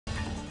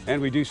And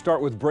we do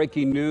start with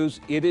breaking news.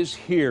 It is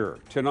here.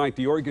 Tonight,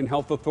 the Oregon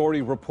Health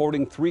Authority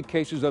reporting 3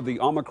 cases of the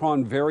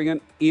Omicron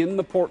variant in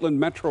the Portland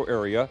metro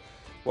area.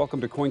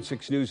 Welcome to KOIN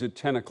 6 News at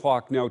 10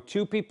 o'clock. Now,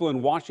 2 people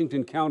in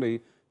Washington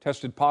County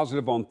tested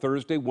positive on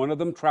Thursday. One of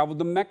them traveled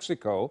to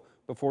Mexico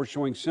before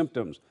showing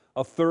symptoms.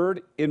 A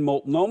third in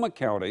Multnomah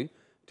County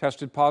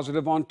tested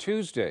positive on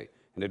Tuesday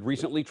and had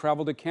recently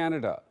traveled to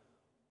Canada.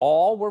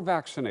 All were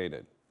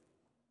vaccinated.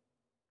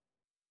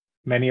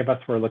 Many of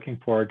us were looking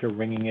forward to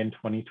ringing in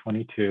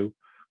 2022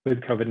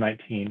 with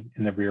COVID-19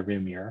 in the rearview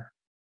mirror.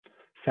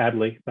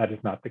 Sadly, that is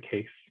not the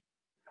case.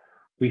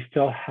 We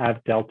still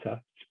have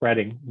Delta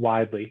spreading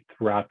widely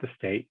throughout the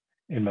state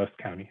in most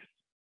counties.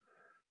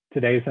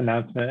 Today's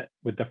announcement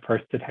with the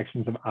first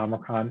detections of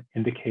Omicron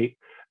indicate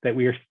that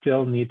we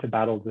still need to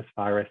battle this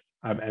virus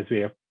as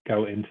we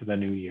go into the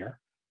new year.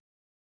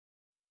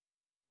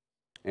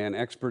 And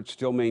experts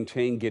still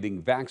maintain getting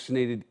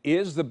vaccinated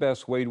is the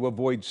best way to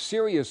avoid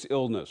serious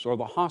illness or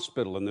the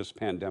hospital in this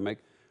pandemic.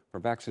 For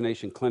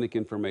vaccination clinic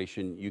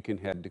information, you can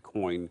head to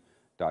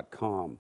KOIN.com.